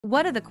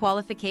What are the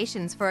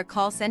qualifications for a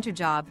call center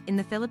job in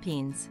the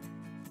Philippines?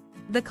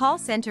 The call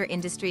center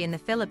industry in the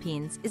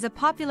Philippines is a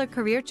popular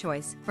career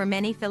choice for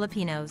many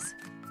Filipinos.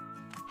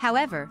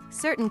 However,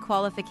 certain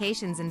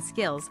qualifications and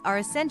skills are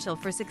essential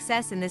for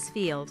success in this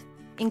field,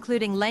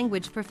 including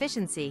language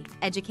proficiency,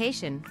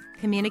 education,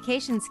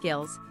 communication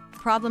skills,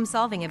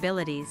 problem-solving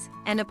abilities,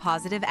 and a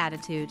positive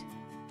attitude.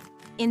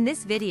 In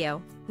this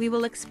video, we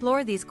will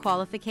explore these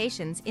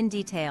qualifications in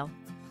detail.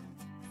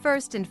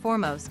 First and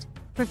foremost,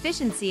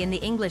 proficiency in the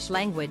English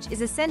language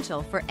is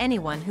essential for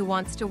anyone who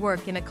wants to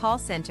work in a call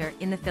center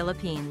in the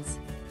Philippines.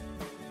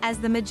 As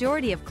the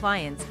majority of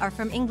clients are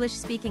from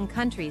English-speaking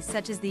countries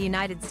such as the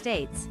United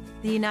States,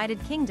 the United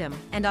Kingdom,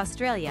 and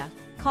Australia,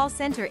 call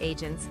center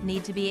agents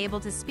need to be able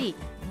to speak,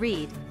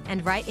 read,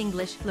 and write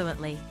English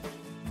fluently.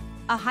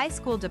 A high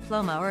school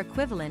diploma or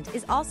equivalent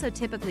is also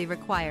typically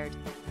required,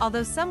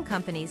 although some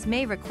companies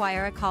may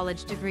require a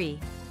college degree.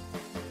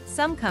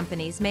 Some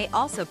companies may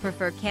also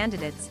prefer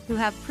candidates who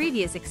have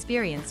previous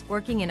experience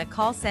working in a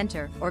call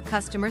center or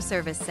customer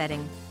service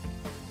setting.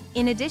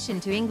 In addition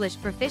to English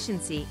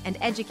proficiency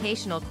and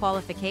educational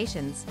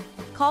qualifications,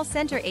 call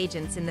center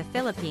agents in the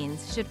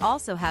Philippines should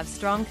also have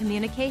strong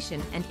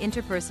communication and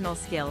interpersonal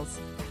skills.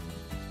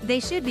 They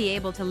should be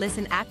able to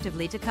listen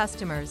actively to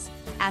customers,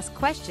 ask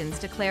questions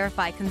to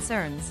clarify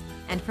concerns,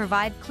 and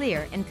provide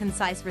clear and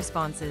concise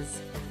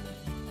responses.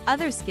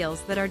 Other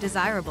skills that are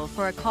desirable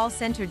for a call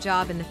center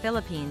job in the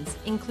Philippines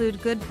include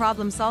good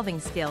problem-solving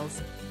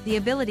skills, the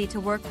ability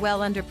to work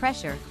well under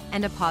pressure,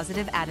 and a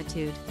positive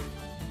attitude.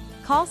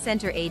 Call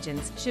center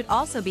agents should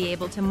also be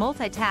able to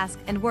multitask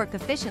and work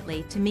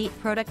efficiently to meet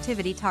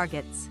productivity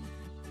targets.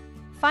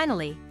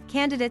 Finally,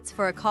 candidates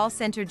for a call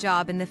center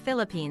job in the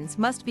Philippines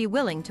must be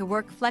willing to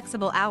work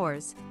flexible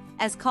hours,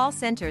 as call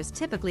centers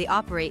typically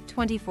operate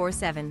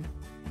 24/7.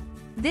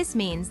 This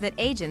means that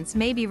agents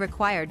may be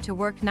required to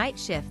work night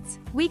shifts,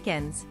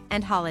 weekends,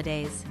 and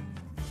holidays.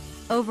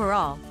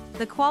 Overall,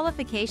 the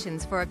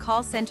qualifications for a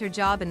call center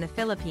job in the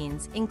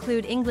Philippines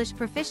include English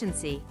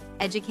proficiency,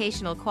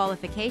 educational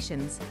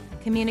qualifications,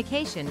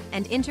 communication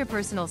and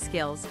interpersonal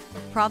skills,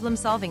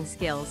 problem-solving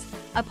skills,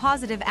 a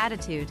positive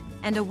attitude,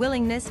 and a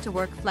willingness to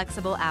work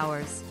flexible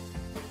hours.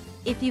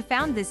 If you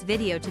found this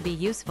video to be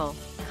useful,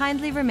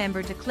 kindly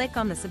remember to click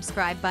on the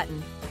subscribe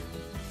button.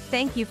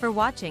 Thank you for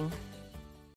watching.